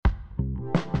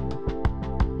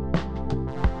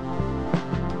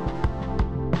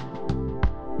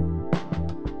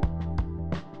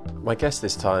My guest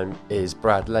this time is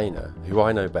Brad Lehner, who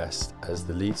I know best as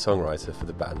the lead songwriter for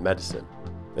the band Medicine.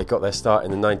 They got their start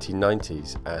in the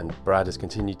 1990s, and Brad has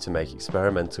continued to make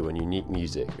experimental and unique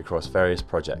music across various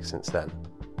projects since then.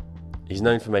 He's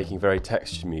known for making very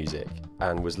textured music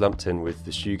and was lumped in with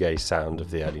the shoegaze sound of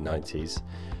the early 90s,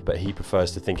 but he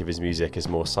prefers to think of his music as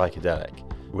more psychedelic,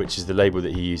 which is the label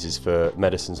that he uses for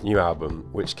Medicine's new album,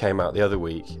 which came out the other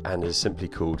week and is simply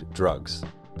called Drugs.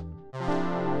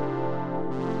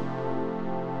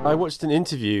 I watched an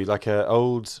interview, like an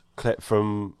old clip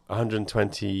from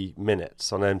 120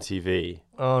 Minutes on MTV.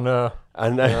 Oh, no.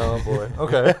 And oh, boy.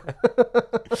 Okay.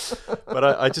 But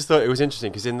I just thought it was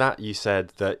interesting because in that you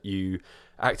said that you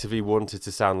actively wanted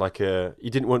to sound like you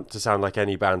didn't want to sound like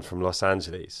any band from Los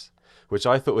Angeles, which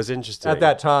I thought was interesting. At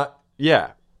that time?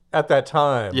 Yeah. At that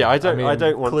time. Yeah, I don't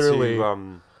want clearly...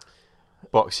 to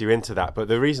box you into that. But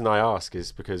the reason I ask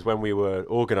is because when we were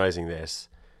organising this,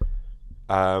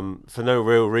 for no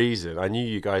real reason, I knew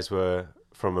you guys were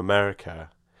from America,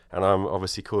 and I'm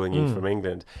obviously calling you from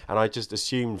England, and I just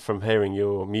assumed from hearing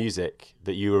your music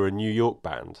that you were a New York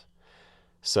band.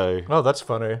 So oh, that's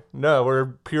funny. No, we're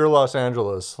pure Los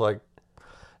Angeles. Like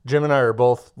Jim and I we're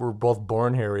both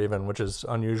born here, even, which is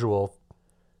unusual.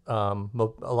 A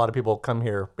lot of people come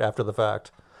here after the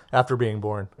fact, after being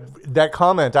born. That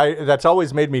comment, that's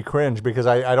always made me cringe because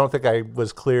I don't think I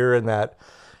was clear in that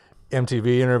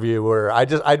MTV interview where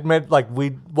I'd meant like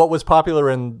what was popular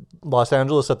in Los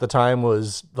Angeles at the time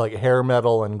was like hair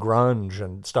metal and grunge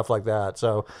and stuff like that.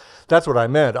 So that's what I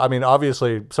meant. I mean,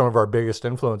 obviously some of our biggest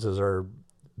influences are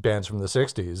bands from the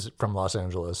 60s from Los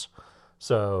Angeles.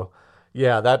 So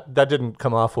yeah, that didn't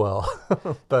come off well.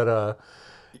 But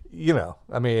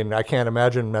I mean, I can't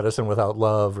imagine Medicine without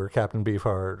Love or Captain Beefheart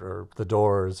or The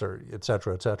Doors or et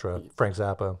cetera, Frank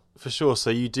Zappa. For sure. So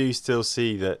you do still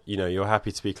see that, you're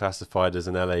happy to be classified as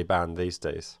an LA band these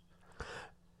days?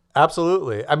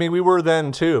 Absolutely. I mean, we were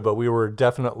then too, but we were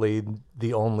definitely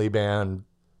the only band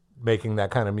making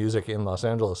that kind of music in Los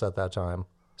Angeles at that time.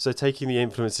 So taking the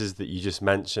influences that you just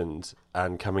mentioned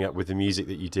and coming up with the music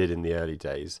that you did in the early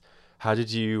days, how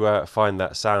did you find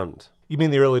that sound? You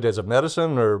mean the early days of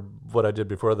Medicine or what I did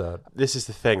before that? This is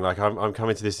the thing. Like, I'm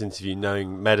coming to this interview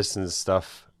knowing Medicine's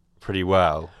stuff pretty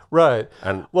well. Right.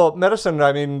 And well, Medicine,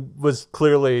 I mean, was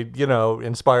clearly,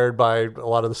 inspired by a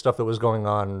lot of the stuff that was going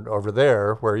on over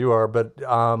there where you are. But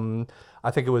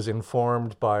I think it was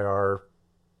informed by our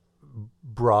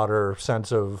broader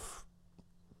sense of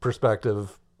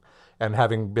perspective and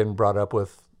having been brought up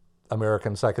with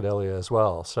American psychedelia as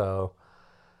well. So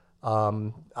I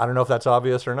don't know if that's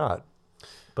obvious or not.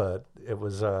 But it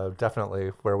was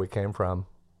definitely where we came from,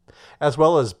 as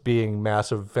well as being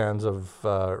massive fans of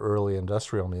early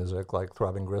industrial music like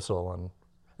Throbbing Gristle and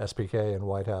SPK and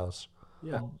White House.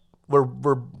 Yeah, we're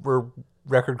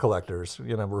record collectors.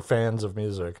 We're fans of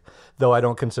music, though I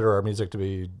don't consider our music to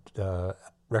be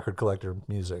record collector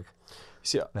music.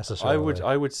 See, necessarily.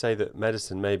 I would say that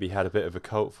Medicine maybe had a bit of a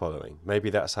cult following. Maybe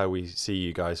that's how we see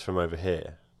you guys from over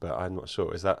here, but I'm not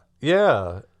sure. Is that?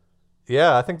 Yeah.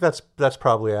 Yeah, I think that's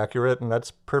probably accurate, and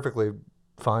that's perfectly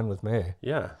fine with me.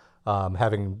 Yeah,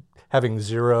 having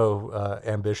zero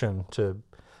ambition to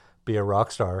be a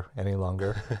rock star any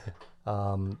longer,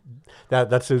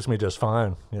 that suits me just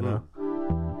fine.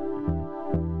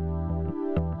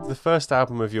 The first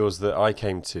album of yours that I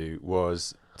came to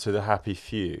was To the Happy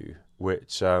Few,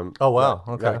 which oh wow,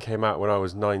 okay, that came out when I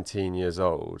was 19 years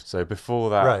old. So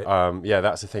before that, right.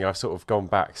 That's the thing. I've sort of gone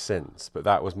back since, but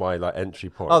that was my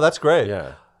entry point. Oh, that's great.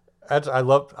 Yeah, I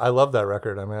love that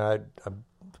record. I mean,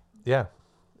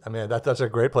 I mean that's a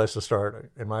great place to start,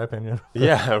 in my opinion.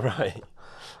 Yeah, right.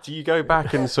 Do you go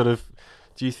back and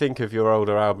do you think of your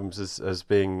older albums as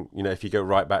being, if you go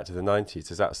right back to the 90s,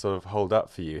 does that sort of hold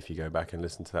up for you if you go back and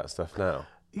listen to that stuff now?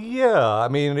 Yeah, I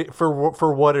mean,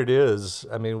 for what it is,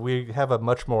 I mean, we have a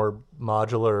much more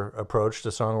modular approach to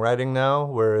songwriting now,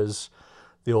 whereas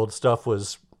the old stuff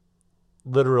was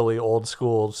literally old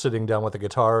school, sitting down with a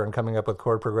guitar and coming up with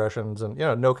chord progressions, and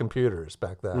no computers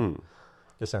back then,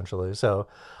 essentially. So,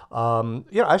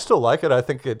 I still like it. I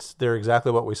think they're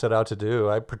exactly what we set out to do.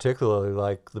 I particularly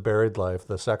like The Buried Life,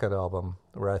 the second album,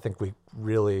 where I think we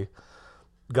really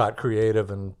got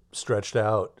creative and stretched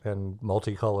out and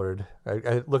multicolored.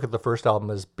 I look at the first album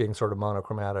as being sort of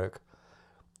monochromatic,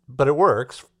 but it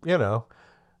works. It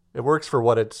works for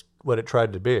what it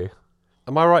tried to be.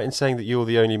 Am I right in saying that you're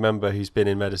the only member who's been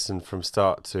in Medicine from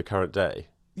start to current day?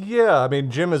 Yeah, I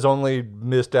mean, Jim has only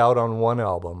missed out on one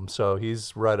album, so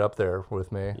he's right up there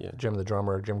with me. Yeah. Jim the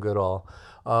drummer, Jim Goodall.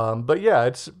 But yeah,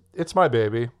 it's my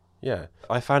baby. Yeah,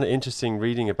 I found it interesting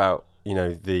reading about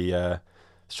the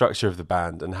structure of the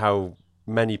band and how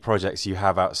many projects you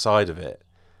have outside of it.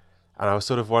 And I was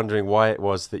sort of wondering why it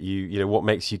was that what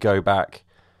makes you go back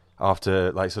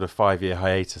after like sort of 5-year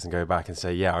hiatus and go back and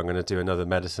say, yeah, I'm going to do another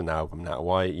Medicine album now.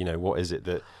 Why, what is it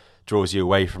that draws you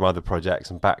away from other projects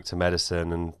and back to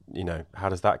Medicine? And, how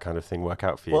does that kind of thing work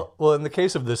out for you? Well, in the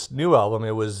case of this new album,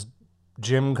 it was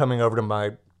Jim coming over to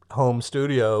my home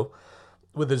studio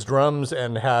with his drums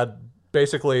and had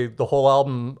basically the whole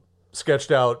album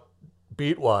sketched out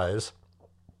beat-wise.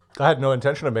 I had no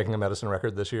intention of making a Medicine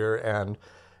record this year, and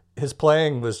his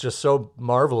playing was just so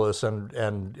marvelous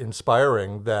and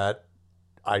inspiring that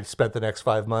I spent the next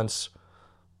 5 months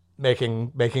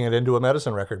making it into a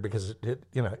Medicine record because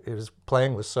his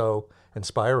playing was so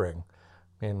inspiring.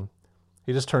 I mean,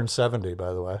 he just turned 70,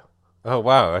 by the way. Oh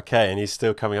wow, okay, and he's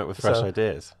still coming up with fresh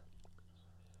ideas.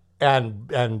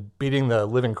 And beating the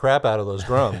living crap out of those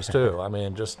drums too. I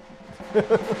mean, just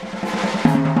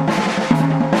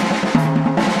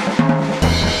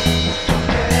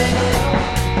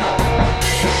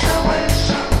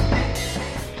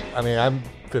I mean, I'm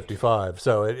 55,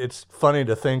 so it's funny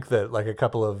to think that like a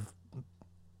couple of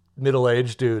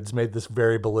middle-aged dudes made this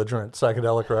very belligerent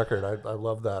psychedelic record. I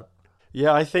love that.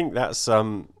 Yeah, I think that's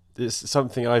it's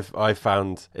something I've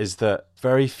found is that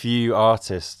very few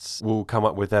artists will come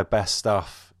up with their best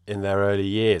stuff in their early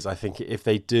years. I think if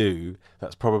they do,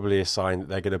 that's probably a sign that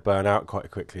they're going to burn out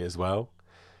quite quickly as well.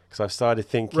 Because I've started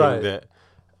thinking that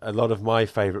a lot of my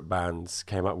favourite bands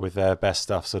came up with their best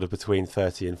stuff sort of between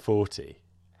 30 and 40.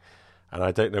 And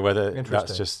I don't know whether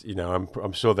that's just,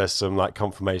 I'm sure there's some like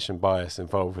confirmation bias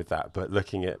involved with that. But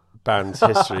looking at band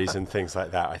histories and things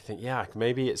like that, I think, yeah,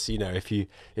 maybe it's, if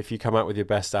you come out with your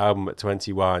best album at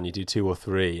 21, you do 2 or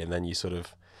 3, and then you sort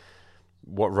of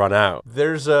run out.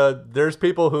 There's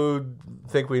people who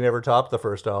think we never topped the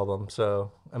first album.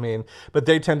 So, I mean, but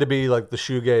they tend to be like the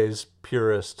shoegaze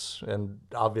purists. And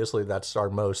obviously that's our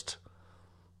most,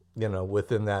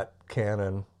 within that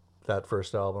canon, that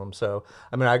first album. So,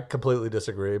 I mean, I completely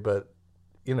disagree, but,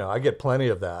 I get plenty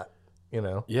of that,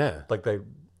 Yeah. Like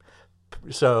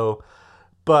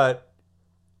but,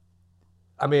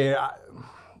 I mean,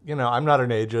 I'm not an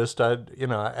ageist,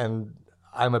 and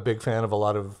I'm a big fan of a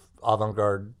lot of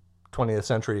avant-garde 20th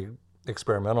century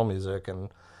experimental music, and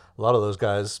a lot of those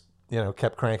guys,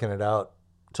 kept cranking it out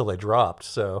till they dropped.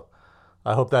 So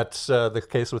I hope that's the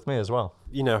case with me as well.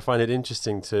 I find it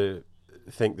interesting to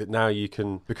think that now you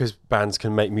can, because bands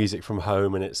can make music from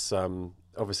home, and it's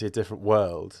obviously a different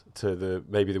world to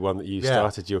maybe the one that you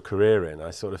started your career in. I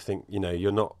sort of think,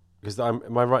 you're not, because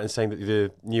am I right in saying that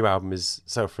the new album is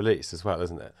self-released as well,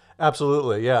 isn't it?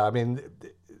 Absolutely, yeah. I mean,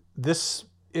 this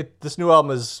new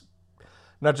album is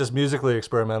not just musically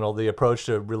experimental. The approach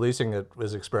to releasing it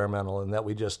was experimental in that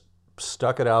we just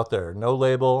stuck it out there. No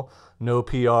label, no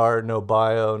PR, no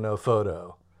bio, no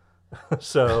photo.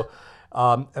 So,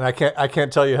 and I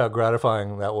can't tell you how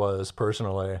gratifying that was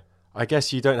personally. I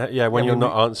guess you don't. When you're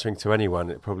not answering to anyone,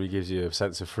 it probably gives you a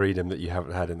sense of freedom that you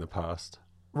haven't had in the past.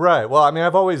 Right. Well, I mean,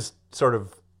 I've always sort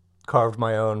of carved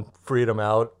my own freedom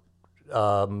out,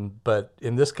 but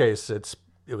in this case, it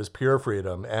was pure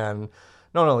freedom. And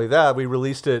not only that, we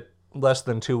released it less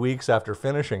than 2 weeks after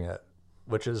finishing it,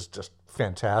 which is just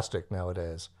fantastic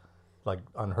nowadays, like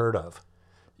unheard of.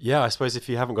 Yeah, I suppose if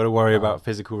you haven't got to worry about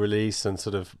physical release and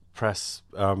sort of press,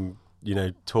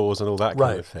 tours and all that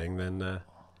kind of thing, then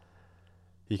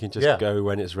you can just go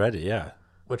when it's ready. Yeah,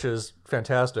 which is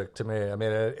fantastic to me. I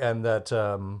mean, and that,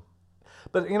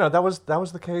 but that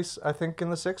was the case. I think in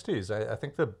the '60s. I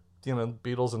think the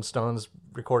Beatles and Stones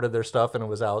recorded their stuff and it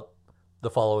was out the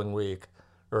following week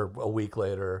or a week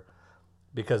later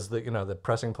because the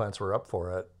pressing plants were up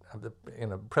for it.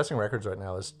 Pressing records right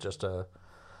now is just a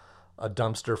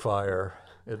dumpster fire.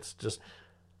 It's just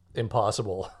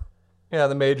impossible. Yeah,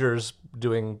 the majors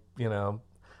doing,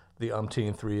 the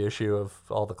umpteenth reissue of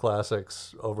all the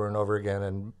classics over and over again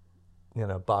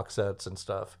and, box sets and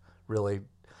stuff really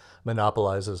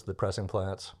monopolizes the pressing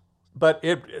plants. But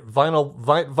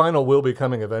vinyl will be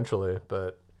coming eventually,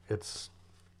 but it's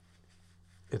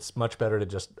much better to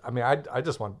just, I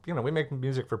just want, we make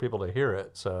music for people to hear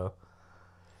it, so.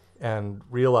 And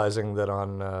realizing that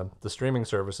on the streaming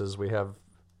services we have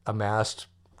amassed,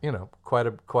 quite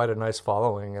a nice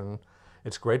following, and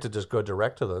it's great to just go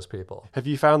direct to those people. Have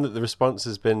you found that the response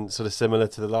has been sort of similar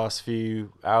to the last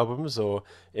few albums, or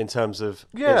in terms of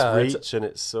its reach and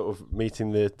it's sort of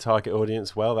meeting the target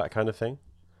audience well, that kind of thing?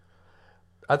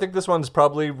 I think this one's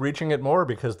probably reaching it more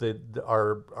because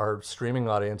our streaming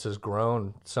audience has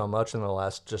grown so much in the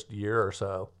last just year or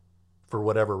so, for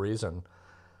whatever reason.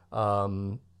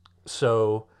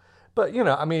 So, but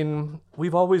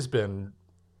we've always been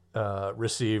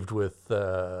received with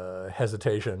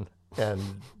hesitation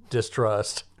and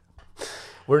distrust.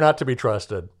 We're not to be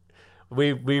trusted.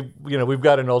 We've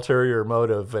got an ulterior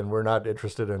motive, and we're not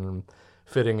interested in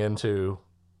fitting into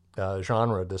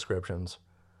genre descriptions,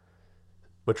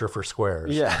 which are for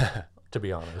squares. Yeah. To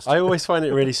be honest, I always find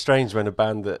it really strange when a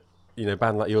band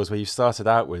like yours, where you started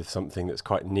out with something that's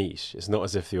quite niche. It's not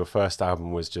as if your first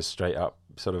album was just straight up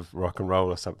sort of rock and roll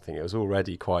or something. It was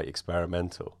already quite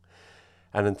experimental.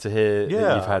 And then to hear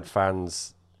that you've had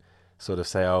fans sort of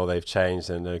say, "Oh, they've changed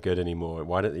and they're no good anymore."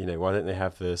 Why don't they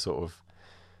have the sort of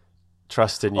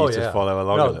trust in you to follow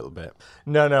along a little bit?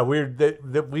 No,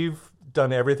 we've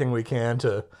done everything we can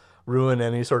to ruin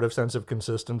any sort of sense of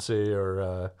consistency,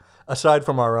 or aside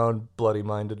from our own bloody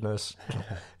mindedness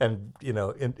and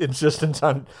insistence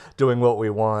on doing what we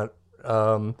want.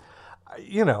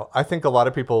 I think a lot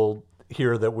of people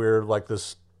hear that we're like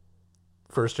this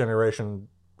first generation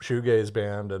shoegaze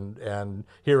band and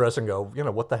hear us and go,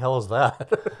 what the hell is that?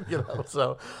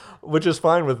 So, which is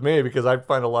fine with me because I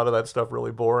find a lot of that stuff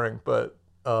really boring. But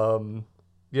if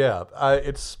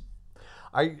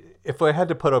I had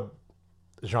to put a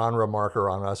genre marker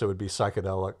on us, it would be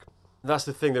psychedelic. That's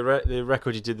the thing. The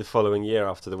record you did the following year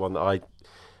after the one that I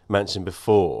mentioned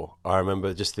before, I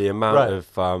remember just the amount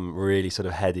of really sort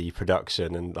of heady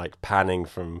production and like panning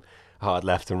from hard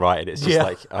left and right. And it's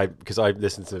just because I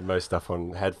listened to most stuff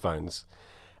on headphones,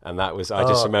 and that was I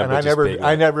just remember. And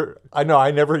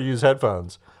I never use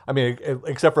headphones. I mean,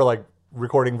 except for like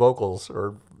recording vocals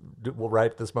or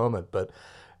right at this moment, but.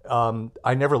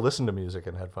 I never listen to music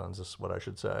in headphones, is what I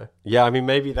should say. Yeah, I mean,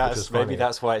 maybe that's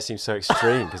why it seems so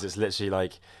extreme, because it's literally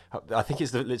like, I think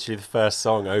it's literally the first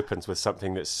song opens with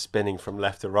something that's spinning from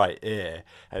left to right ear,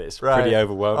 and it's pretty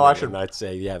overwhelming. And I'd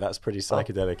say, that's pretty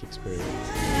psychedelic experience.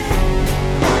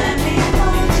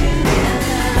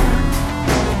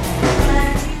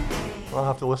 I'll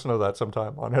have to listen to that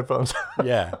sometime on headphones.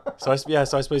 So I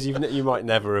suppose even you might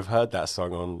never have heard that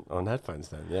song on headphones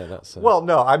then. Yeah, that's. Well,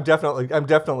 no, I'm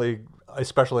definitely,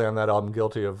 especially on that album,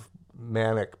 guilty of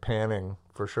manic panning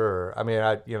for sure. I mean,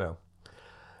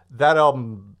 that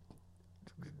album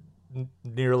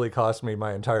nearly cost me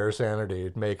my entire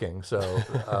sanity making. So,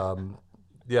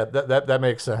 that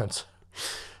makes sense.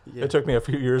 Yeah. It took me a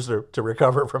few years to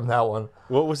recover from that one.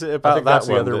 What was it about that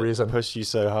one that pushed you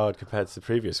so hard compared to the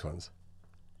previous ones?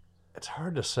 It's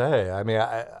hard to say. I mean,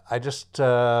 I just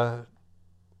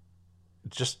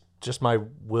my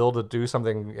will to do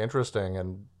something interesting,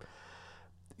 and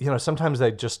sometimes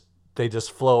they just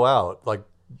flow out. Like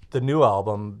the new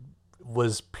album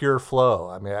was pure flow.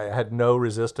 I mean, I had no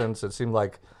resistance. It seemed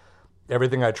like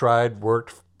everything I tried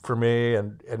worked for me,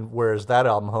 and whereas that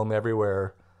album, Home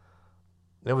Everywhere,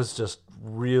 it was just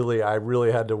I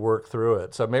really had to work through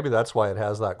it. So maybe that's why it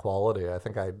has that quality. I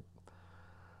think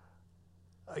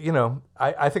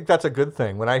I think that's a good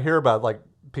thing. When I hear about like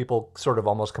people sort of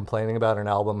almost complaining about an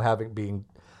album being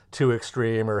too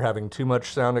extreme or having too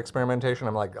much sound experimentation,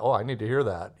 I'm like, oh, I need to hear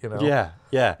that.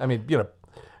 Yeah. I mean,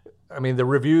 the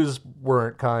reviews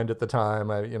weren't kind at the time.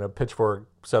 Pitchfork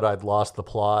said I'd lost the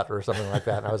plot or something like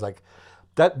that, and I was like,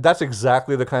 that's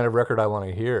exactly the kind of record I want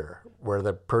to hear, where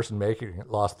the person making it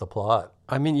lost the plot.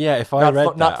 I mean, if I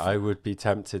read that, I would be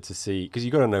tempted to see, because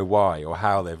you got to know why or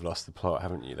how they've lost the plot,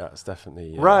 haven't you? That's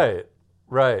definitely right.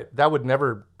 That would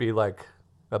never be like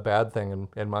a bad thing,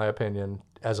 in my opinion.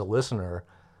 As a listener,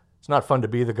 it's not fun to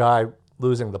be the guy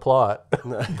losing the plot,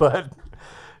 but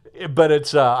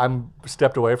it's I'm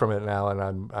stepped away from it now,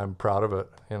 and I'm proud of it.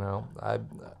 I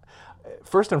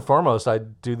first and foremost, I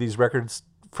do these records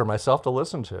for myself to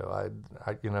listen to.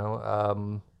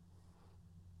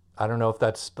 I don't know if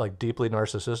that's like deeply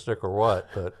narcissistic or what,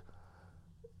 but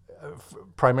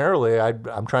primarily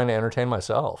I'm trying to entertain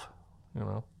myself.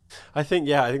 I think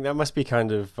that must be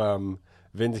kind of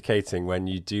vindicating when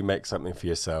you do make something for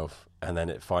yourself, and then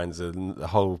it finds a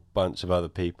whole bunch of other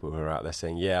people who are out there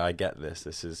saying, "Yeah, I get this.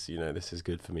 This is this is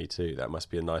good for me too." That must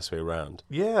be a nice way around.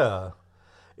 Yeah,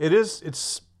 it is.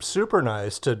 It's super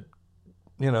nice to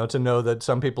know that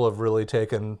some people have really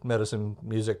taken Medicine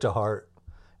music to heart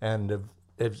and have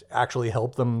actually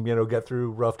helped them, get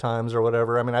through rough times or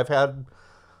whatever. I mean, I've had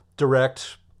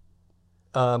direct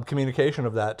communication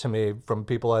of that to me from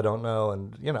people I don't know,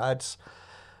 and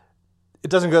it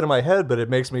doesn't go to my head, but it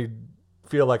makes me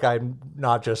feel like I'm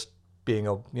not just being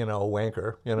a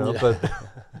wanker, but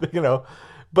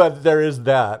but there is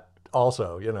that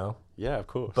also, Yeah, of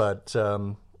course. But I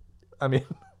mean.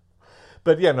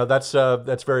 But yeah, no, that's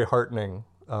very heartening.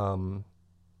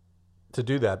 to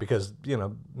do that because,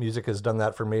 music has done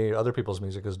that for me. Other people's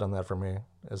music has done that for me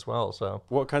as well. So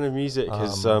What kind of music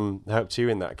has helped you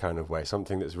in that kind of way?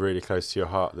 Something that's really close to your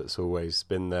heart, that's always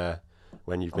been there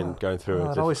when you've been going through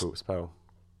a difficult spell?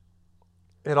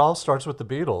 It all starts with the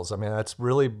Beatles. I mean, that's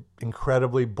really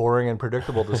incredibly boring and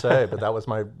predictable to say, but that was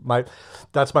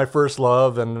that's my first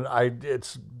love, and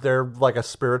they're like a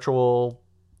spiritual,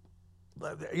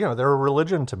 they're a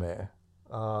religion to me,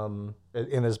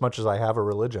 in as much as I have a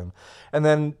religion. And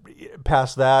then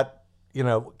past that,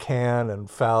 Can and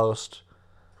Faust,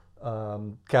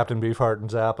 Captain Beefheart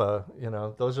and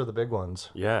Zappa, those are the big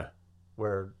ones. Yeah.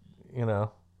 Where,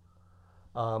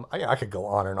 I could go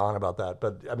on and on about that,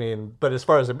 but as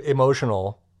far as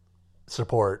emotional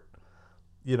support,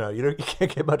 you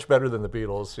can't get much better than the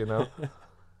Beatles.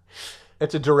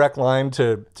 It's a direct line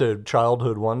to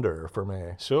childhood wonder for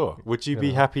me. Sure. Would you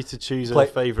be happy to choose a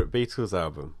favorite Beatles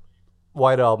album?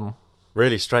 White Album.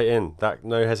 Really, straight in, that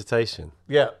no hesitation.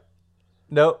 Yeah.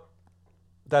 No.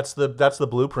 That's the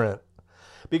blueprint,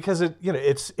 because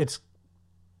it's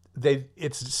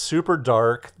super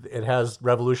dark. It has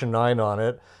Revolution 9 on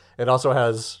it. It also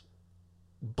has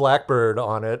Blackbird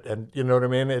on it, and you know what I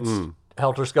mean? It's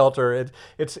Helter Skelter.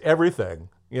 It's everything,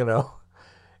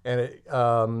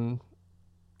 And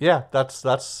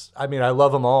that's I mean, I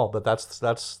love them all, but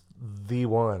that's the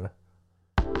one.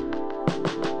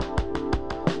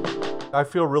 I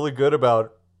feel really good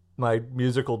about my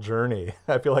musical journey.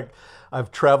 I feel like I've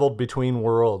traveled between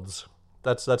worlds.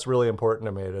 That's really important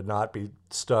to me, to not be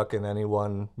stuck in any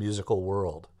one musical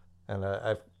world. And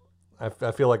I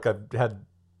feel like I've had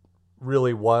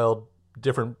really wild,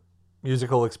 different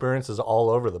musical experiences all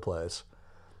over the place.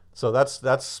 So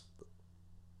that's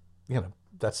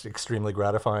extremely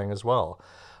gratifying as well.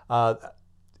 I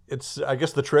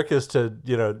guess the trick is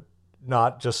to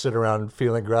not just sit around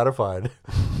feeling gratified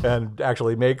and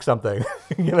actually make something,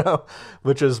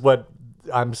 which is what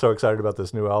I'm so excited about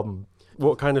this new album.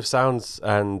 What kind of sounds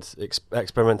and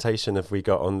experimentation have we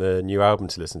got on the new album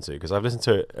to listen to? Because I've listened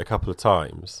to it a couple of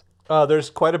times. There's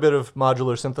quite a bit of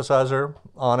modular synthesizer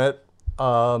on it.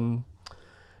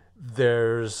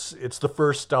 It's the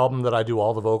first album that I do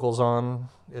all the vocals on.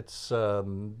 It's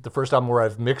the first album where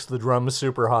I've mixed the drums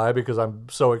super high because I'm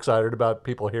so excited about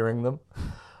people hearing them.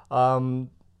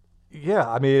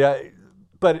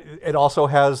 But it also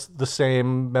has the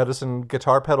same Medicine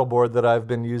guitar pedal board that I've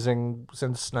been using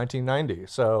since 1990.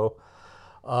 So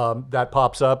that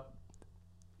pops up,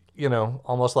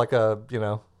 almost like a,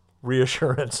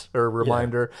 reassurance or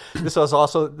reminder. Yeah. This is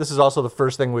also the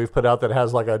first thing we've put out that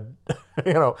has like a,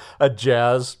 a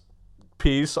jazz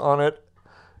piece on it,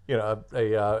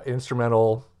 a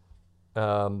instrumental,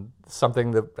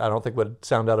 something that I don't think would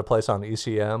sound out of place on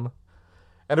ECM.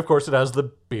 And of course it has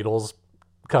the Beatles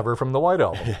cover from the White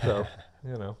Album. So,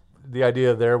 the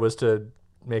idea there was to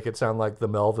make it sound like the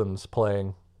Melvins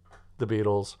playing the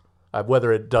Beatles.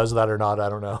 Whether it does that or not, I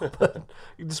don't know. But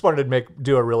you just wanted to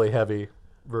do a really heavy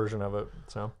version of it.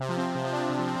 So.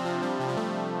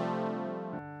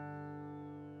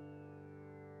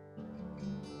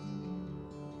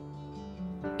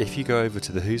 If you go over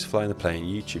to the Who's Flying the Plane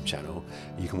YouTube channel,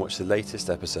 you can watch the latest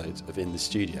episodes of In the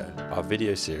Studio, our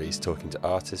video series talking to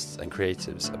artists and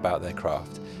creatives about their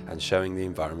craft and showing the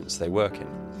environments they work in.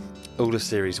 All of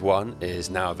Series 1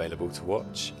 is now available to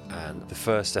watch, and the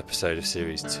first episode of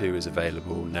Series 2 is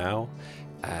available now.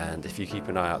 And if you keep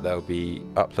an eye out, they'll be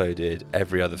uploaded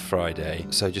every other Friday.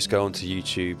 So just go onto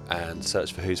YouTube and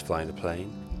search for Who's Flying the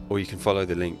Plane, or you can follow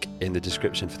the link in the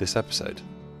description for this episode.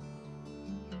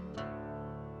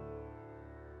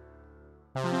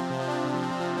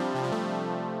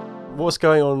 What's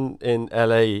going on in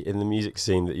LA in the music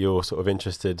scene that you're sort of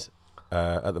interested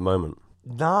at the moment?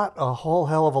 Not a whole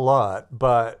hell of a lot,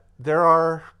 but there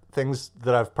are things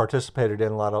that I've participated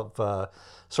in, a lot of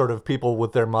sort of people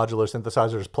with their modular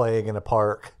synthesizers playing in a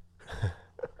park.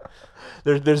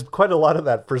 There's quite a lot of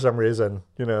that for some reason,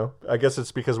 I guess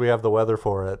it's because we have the weather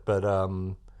for it, but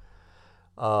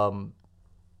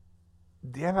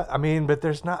but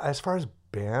there's not, as far as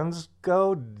bands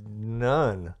go,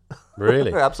 none.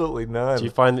 Really? Absolutely none. Do you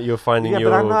find that you're finding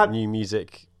your new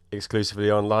music exclusively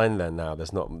online then now?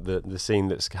 There's not the scene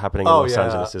that's happening in Los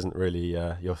Angeles isn't really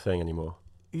your thing anymore.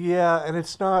 Yeah, and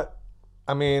it's not,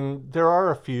 there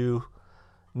are a few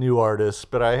new artists,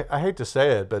 but I hate to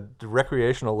say it, but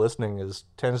recreational listening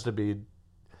tends to be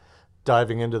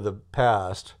diving into the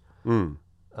past. I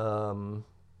don't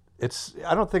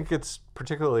think it's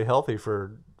particularly healthy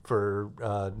for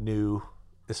new,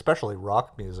 especially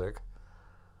rock music.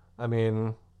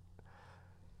 The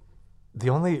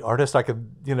only artist I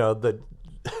could, that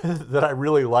that I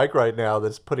really like right now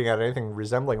that's putting out anything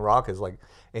resembling rock is like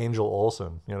Angel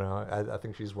Olsen. You know, I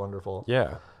think she's wonderful.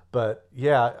 Yeah. But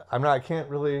yeah, I can't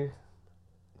really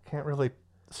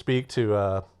speak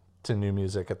to new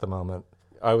music at the moment.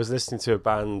 I was listening to a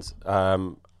band.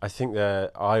 I think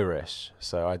they're Irish,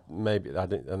 so I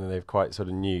don't, and they're quite sort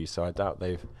of new. So I doubt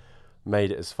they've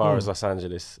made it as far as Los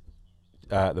Angeles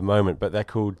at the moment. But they're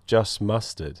called Just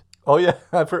Mustard. Oh yeah,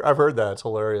 I've heard that. It's a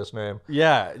hilarious name.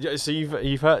 Yeah, so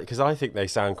you've heard, because I think they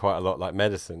sound quite a lot like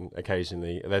Medicine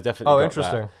occasionally. They're definitely got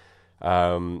interesting. That,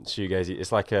 shoegazy.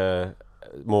 It's like a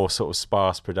more sort of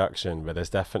sparse production, but there's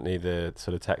definitely the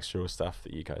sort of textural stuff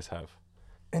that you guys have.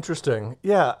 Interesting.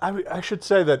 Yeah, I should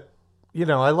say that, you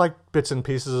know, I like bits and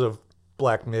pieces of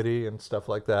Black Midi and stuff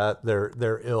like that.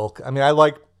 Their ilk. I mean, I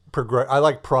like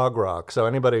prog rock. So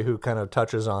anybody who kind of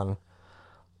touches on,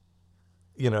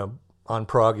 you know, on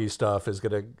proggy stuff is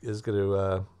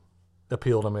gonna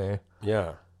appeal to me.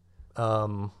 Yeah.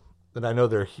 And I know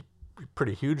they're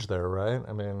pretty huge there, right?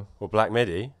 I mean, Well, Black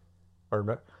Midi.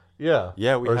 Yeah.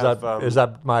 Yeah, we or have. is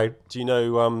that my? Do you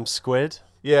know Squid?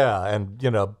 Yeah, and you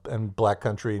know, and Black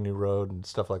Country, New Road, and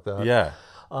stuff like that. Yeah.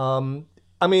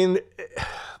 I mean,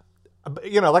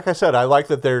 you know, like I said, I like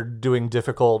that they're doing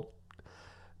difficult,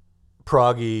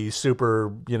 proggy,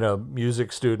 super, you know,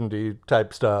 music student-y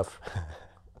type stuff.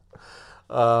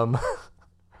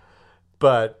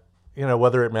 But you know,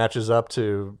 whether it matches up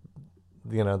to,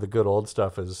 you know, the good old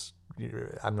stuff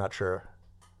I'm not sure.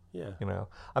 Yeah. You know,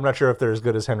 I'm not sure if they're as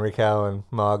good as Henry Cow and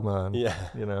Magma. And, Yeah.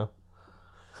 You know.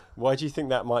 Why do you think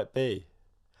that might be?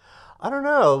 I don't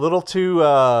know, a little too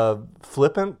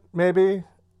flippant, maybe.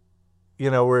 You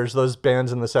know, whereas those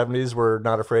bands in the 70s were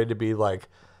not afraid to be like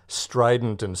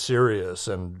strident and serious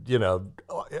and, you know,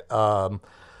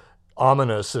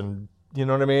 ominous and, you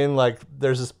know what I mean? Like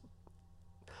there's this,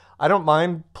 I don't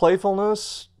mind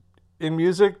playfulness in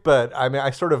music, but I mean,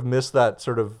 I sort of miss that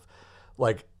sort of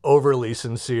like overly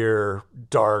sincere,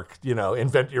 dark, you know,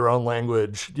 invent your own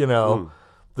language, you know,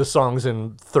 the songs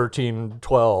in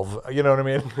 1312, you know what I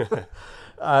mean?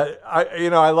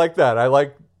 I like that. I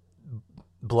like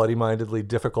bloody-mindedly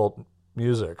difficult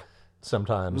music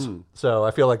sometimes. So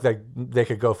I feel like they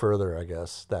could go further, I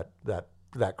guess,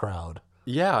 that crowd.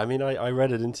 Yeah, I mean, I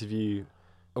read an interview,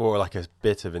 or like a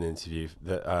bit of an interview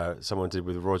that someone did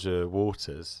with Roger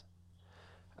Waters,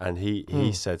 and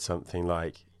he said something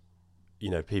like, you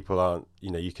know, people aren't,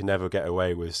 you know, you can never get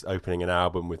away with opening an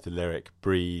album with the lyric,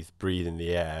 breathe in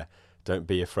the air, don't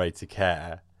be afraid to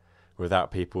care, without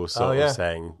people sort of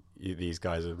saying, these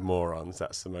guys are morons.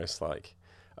 That's the most like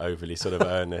overly sort of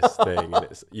earnest thing. And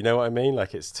it's, you know what I mean?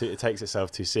 Like it takes itself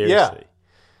too seriously. Yeah.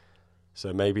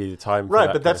 So maybe the time for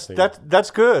right, but that's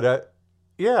good.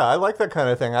 I like that kind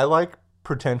of thing. I like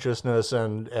pretentiousness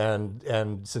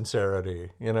and sincerity,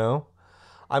 you know?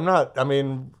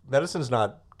 Medicine's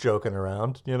not joking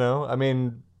around, you know? I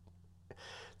mean,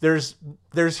 there's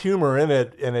humor in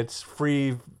it, and it's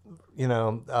free, you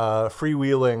know,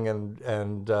 freewheeling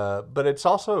and but it's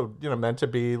also, you know, meant to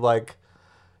be like,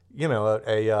 you know,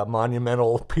 a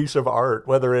monumental piece of art.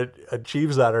 Whether it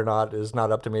achieves that or not is not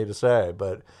up to me to say,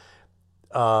 but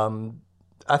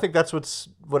I think that's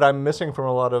what I'm missing from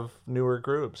a lot of newer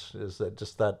groups is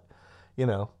that, you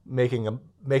know, making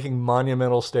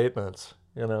monumental statements,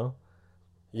 you know.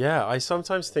 Yeah, I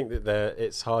sometimes think that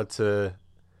it's hard to,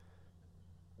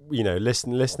 you know,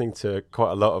 listening to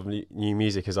quite a lot of new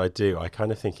music as I do. I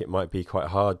kind of think it might be quite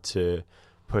hard to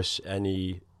push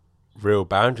any real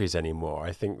boundaries anymore.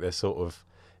 I think they're sort of,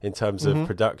 in terms of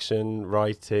production,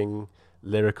 writing,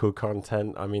 lyrical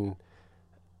content. I mean,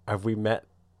 have we met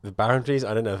the boundaries?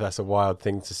 I don't know if that's a wild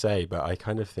thing to say, but I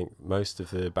kind of think most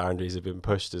of the boundaries have been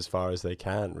pushed as far as they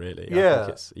can, really. Yeah. I think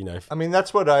it's, you know, I mean,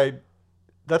 that's what I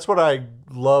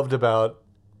loved about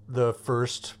the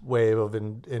first wave of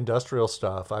industrial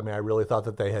stuff. I mean, I really thought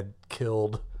that they had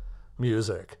killed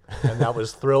music, and that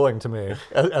was thrilling to me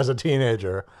as a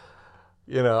teenager.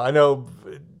 You know, I know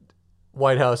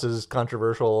White House is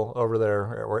controversial over there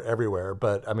or everywhere,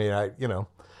 but I mean,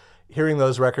 hearing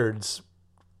those records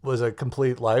was a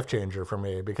complete life changer for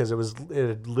me because it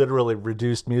had literally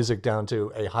reduced music down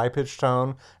to a high pitched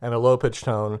tone and a low pitched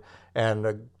tone and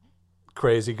a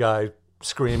crazy guy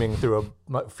screaming through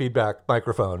a feedback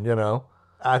microphone, you know.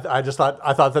 I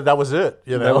thought that was it,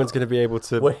 you know. No one's going to be able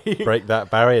to break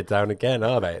that barrier down again,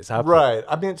 are they? It's happening. Right.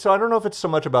 I mean, so I don't know if it's so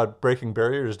much about breaking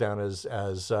barriers down as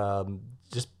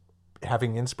just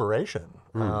having inspiration.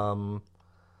 And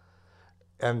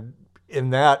in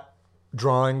that,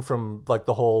 drawing from like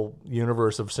the whole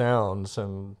universe of sounds.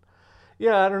 And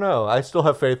yeah, I don't know. I still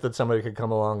have faith that somebody could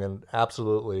come along and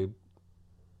absolutely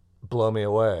blow me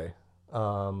away.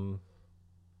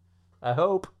 I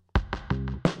hope.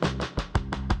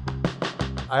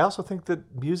 I also think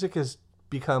that music has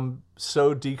become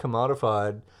so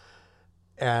decommodified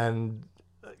and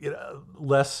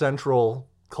less central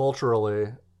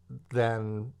culturally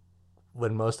than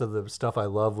when most of the stuff I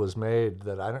love was made,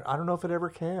 that I don't know if it ever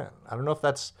can. I don't know if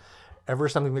that's ever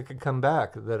something that could come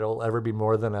back, that it'll ever be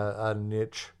more than a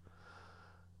niche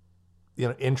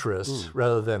interest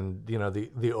rather than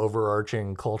the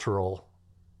overarching cultural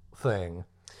thing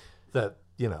that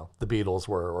the Beatles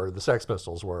were, or the Sex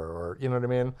Pistols were, or you know what I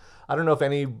mean. I don't know if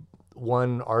any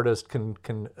one artist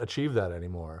can achieve that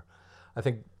anymore. I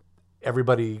think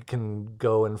everybody can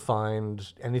go and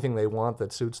find anything they want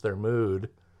that suits their mood.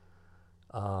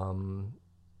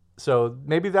 So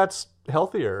maybe that's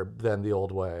healthier than the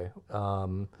old way.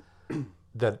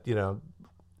 That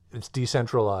it's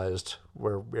decentralized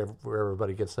where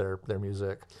everybody gets their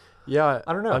music. Yeah,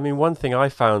 I don't know. I mean, one thing I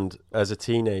found as a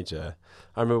teenager,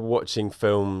 I remember watching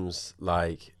films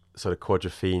like sort of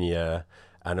Quadrophenia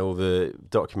and all the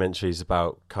documentaries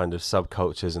about kind of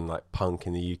subcultures and like punk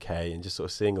in the UK, and just sort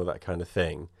of seeing all that kind of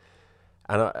thing.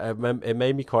 And I remember it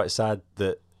made me quite sad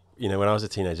that, when I was a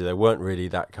teenager, there weren't really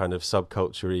that kind of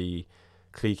subculture-y,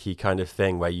 cliquey kind of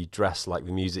thing where you dress like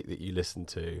the music that you listen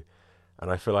to.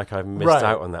 And I feel like I've missed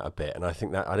out on that a bit. And I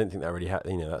don't think that really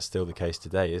that's still the case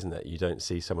today, isn't it? You don't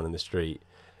see someone in the street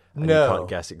and you can't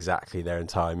guess exactly their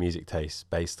entire music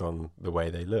taste based on the way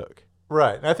they look.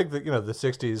 Right. And I think that, the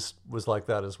 60s was like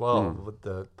that as well with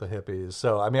the hippies.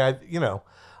 So, I mean, I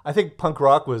think punk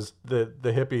rock was the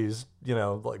hippies,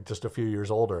 like just a few years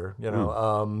older,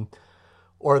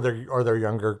 or their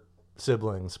younger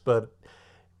siblings. But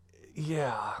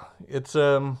yeah, it's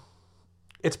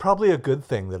probably a good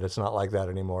thing that it's not like that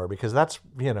anymore, because that's,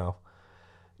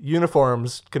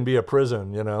 uniforms can be a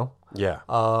prison, Yeah.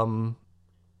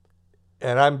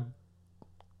 And I'm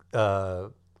a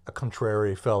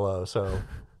contrary fellow, so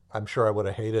I'm sure I would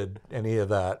have hated any of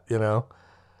that, I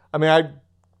mean, I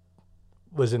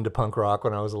was into punk rock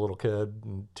when I was a little kid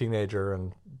and teenager,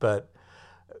 but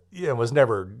it was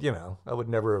never, I would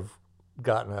never have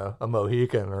gotten a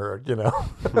Mohican or,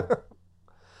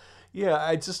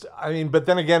 Yeah, but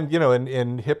then again,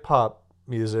 in hip hop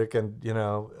music and,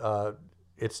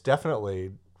 it's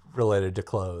definitely related to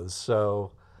clothes.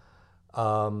 So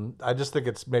I just think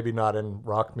it's maybe not in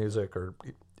rock music or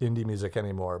indie music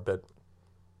anymore, but,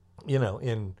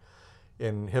 in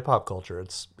hip hop culture,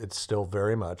 it's still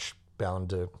very much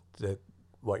bound to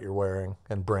what you're wearing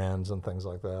and brands and things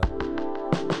like that.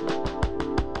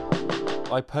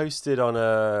 I posted on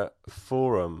a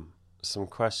forum some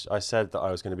questions. I said that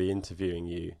I was going to be interviewing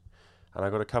you, and I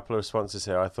got a couple of responses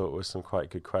here I thought were some quite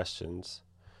good questions.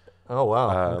 Oh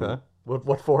wow! Okay.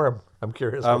 What forum? I'm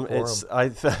curious. What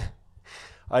forum?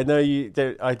 I know you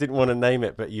don't, I didn't want to name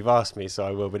it, but you've asked me, so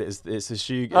I will. But it's the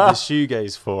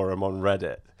shoegaze forum on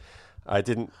Reddit. I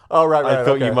didn't. Oh right. I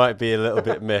thought okay. you might be a little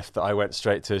bit miffed that I went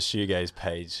straight to a shoegaze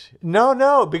page.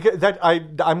 No, because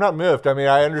I'm not miffed. I mean,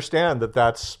 I understand that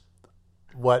that's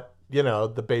what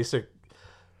the basic.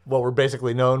 What we're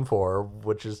basically known for,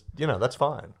 which is, that's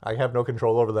fine. I have no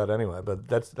control over that anyway, but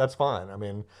that's fine. I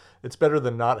mean, it's better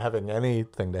than not having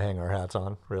anything to hang our hats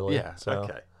on, really. Yeah, so.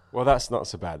 Okay. Well, that's not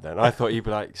so bad then. I thought you'd be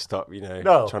like, stop,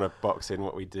 No. trying to box in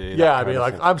what we do. Yeah, I'd be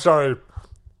like, I'm sorry.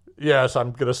 Yes,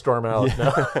 I'm going to storm out.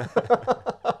 Yeah.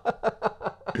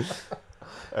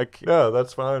 Okay. No,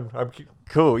 that's fine.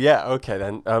 Cool, yeah, okay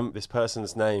then. This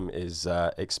person's name is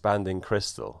Expanding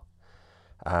Crystal.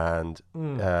 And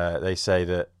they say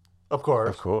that... Of course.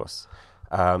 Of course.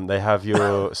 They have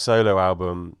your solo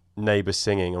album, Neighbour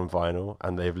Singing, on vinyl,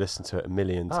 and they've listened to it 1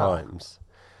 million times.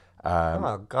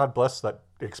 God bless that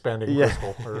Expanding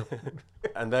Crystal.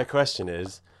 And their question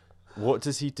is, what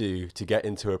does he do to get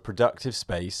into a productive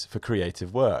space for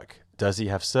creative work? Does he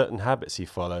have certain habits he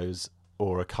follows,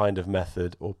 or a kind of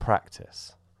method or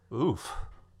practice? Oof.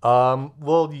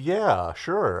 Well, yeah,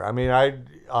 sure. I mean, I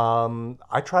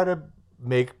try to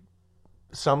make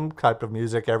some type of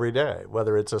music every day,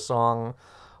 whether it's a song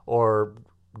or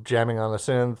jamming on a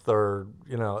synth or,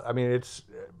 I mean, it's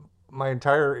my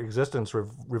entire existence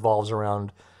revolves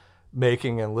around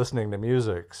making and listening to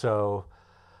music. So,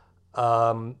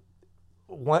 like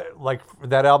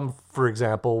that album, for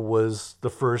example, was the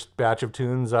first batch of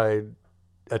tunes I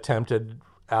attempted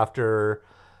after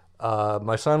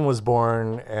my son was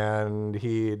born and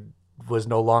he was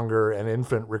no longer an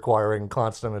infant requiring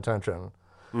constant attention.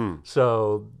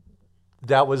 So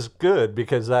that was good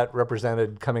because that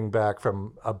represented coming back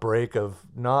from a break of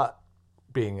not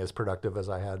being as productive as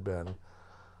I had been.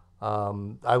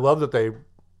 I love that they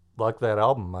liked that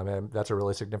album. I mean, that's a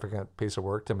really significant piece of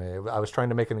work to me. I was trying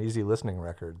to make an easy listening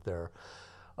record there.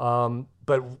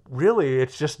 But really,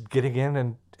 it's just getting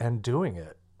in and doing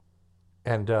it.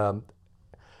 And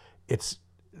it's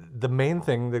the main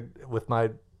thing that with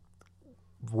my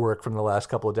work from the last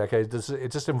couple of decades,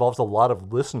 it just involves a lot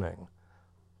of listening,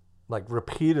 like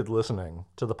repeated listening,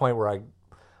 to the point where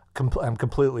I'm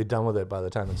completely done with it by the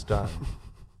time it's done.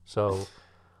 So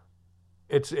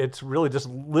it's really just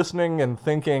listening and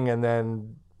thinking and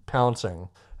then pouncing.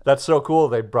 That's so cool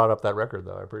they brought up that record,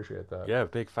 though. I appreciate that. Yeah,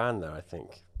 big fan though, I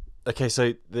think. Okay,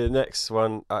 so the next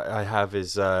one I have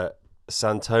is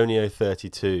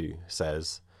Santonio32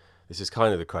 says, this is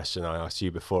kind of the question I asked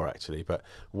you before actually, but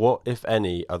what, if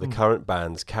any, are the current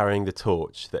bands carrying the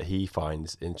torch that he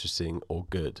finds interesting or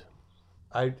good?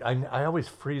 I always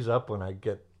freeze up when I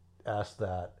get asked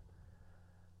that.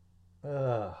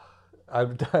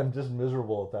 I'm just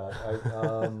miserable at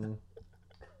that.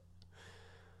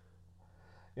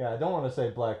 Yeah, I don't want to say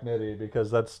Black Midi because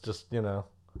that's just,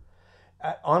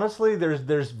 honestly,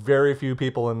 there's very few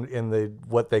people in the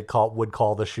what they would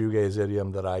call the shoegaze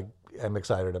idiom that I am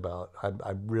excited about.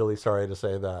 I'm really sorry to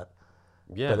say that.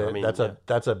 Yeah,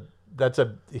 that's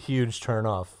a huge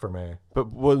turnoff for me.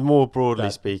 But more broadly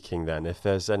speaking, then, if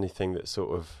there's anything that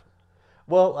sort of,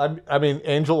 well, I mean,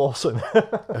 Angel Olsen.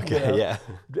 Okay, yeah.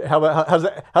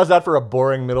 How's that for a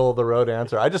boring middle of the road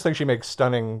answer? I just think she makes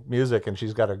stunning music and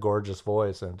she's got a gorgeous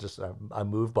voice, and just I'm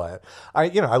moved by it.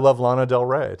 I love Lana Del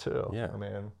Rey too. Yeah, I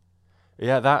mean,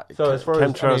 yeah, that so as far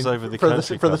Chemtrails Over the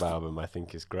Country Club album, I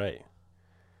think is great.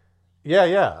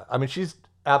 Yeah. I mean, she's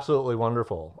absolutely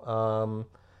wonderful.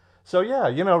 So yeah,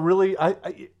 really, I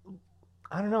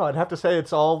don't know. I'd have to say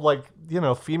it's all like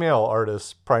female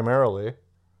artists primarily.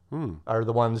 Are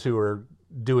the ones who are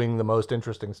doing the most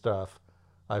interesting stuff,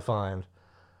 I find.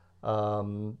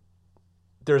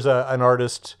 There's an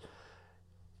artist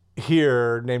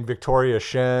here named Victoria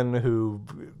Shen who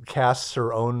casts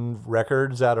her own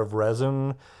records out of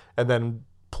resin and then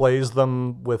plays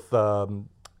them with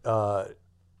styluses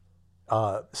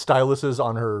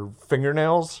on her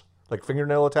fingernails, like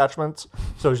fingernail attachments.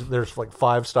 So there's like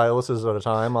 5 styluses at a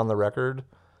time on the record.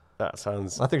 That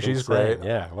sounds I think insane. she's great.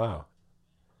 Yeah, wow.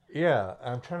 Yeah,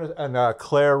 I'm trying to... And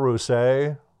Claire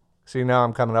Rousset. See, now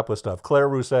I'm coming up with stuff. Claire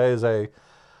Rousset is a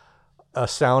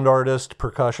sound artist,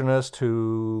 percussionist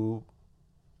who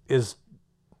is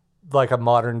like a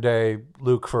modern-day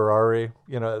Luke Ferrari.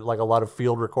 Like a lot of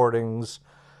field recordings,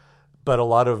 but a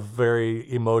lot of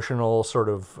very emotional sort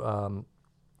of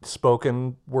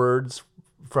spoken words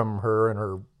from her and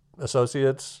her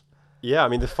associates. Yeah, I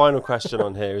mean, the final question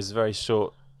on here is a very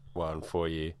short one for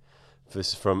you.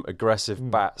 This is from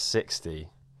Aggressive Bat 60.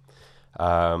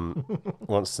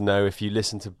 Wants to know if you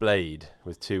listen to Blade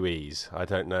with 2 E's. I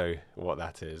don't know what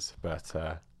that is, but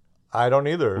I don't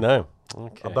either. No.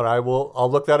 Okay. But I'll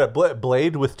look that up.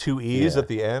 Blade with 2 E's at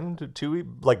the end. 2 E,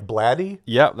 like Bladdy.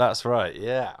 Yep, that's right.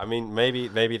 Yeah, I mean,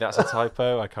 maybe that's a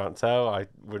typo. I can't tell. I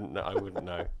wouldn't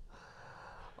know.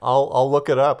 I'll look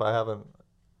it up.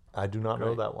 I do not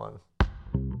know that one.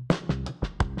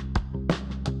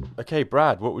 Okay,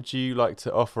 Brad, what would you like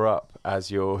to offer up as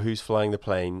your Who's Flying the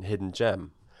Plane hidden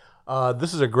gem?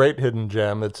 This is a great hidden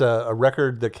gem. It's a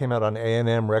record that came out on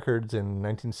A&M Records in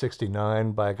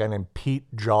 1969 by a guy named Pete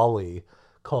Jolly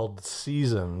called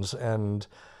Seasons. And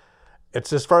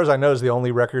it's, as far as I know, is the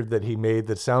only record that he made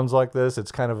that sounds like this.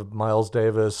 It's kind of a Miles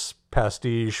Davis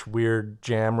pastiche, weird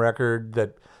jam record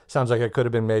that sounds like it could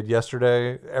have been made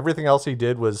yesterday. Everything else he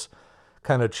did was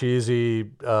kind of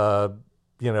cheesy,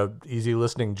 easy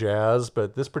listening jazz,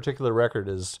 but this particular record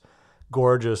is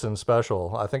gorgeous and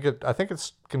special. I think it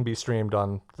can be streamed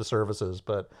on the services,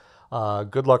 but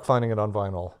good luck finding it on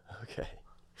vinyl. Okay.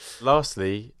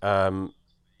 Lastly,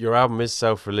 your album is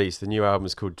self-released. The new album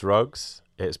is called Drugs.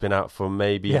 It's been out for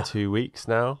maybe 2 weeks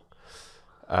now.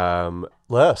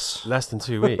 Less than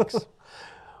 2 weeks.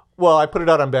 Well, I put it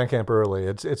out on Bandcamp early.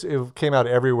 It came out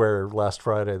everywhere last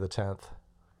Friday, the 10th.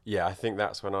 Yeah, I think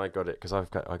that's when I got it because I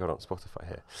got it on Spotify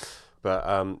here.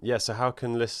 But so how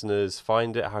can listeners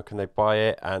find it? How can they buy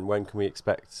it? And when can we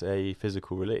expect a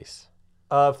physical release?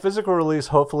 Physical release,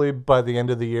 hopefully by the end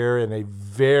of the year in a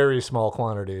very small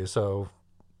quantity. So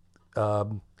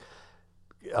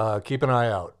keep an eye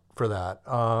out for that.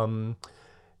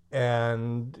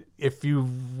 And if you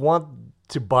want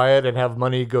to buy it and have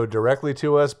money go directly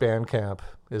to us, Bandcamp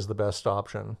is the best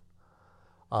option.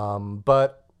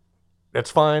 But it's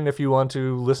fine if you want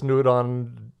to listen to it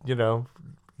on,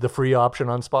 the free option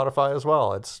on Spotify as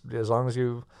well. It's as long as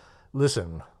you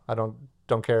listen. I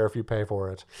don't care if you pay for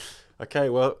it. Okay,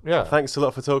 well, thanks a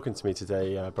lot for talking to me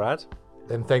today, Brad.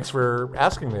 And thanks for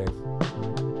asking me.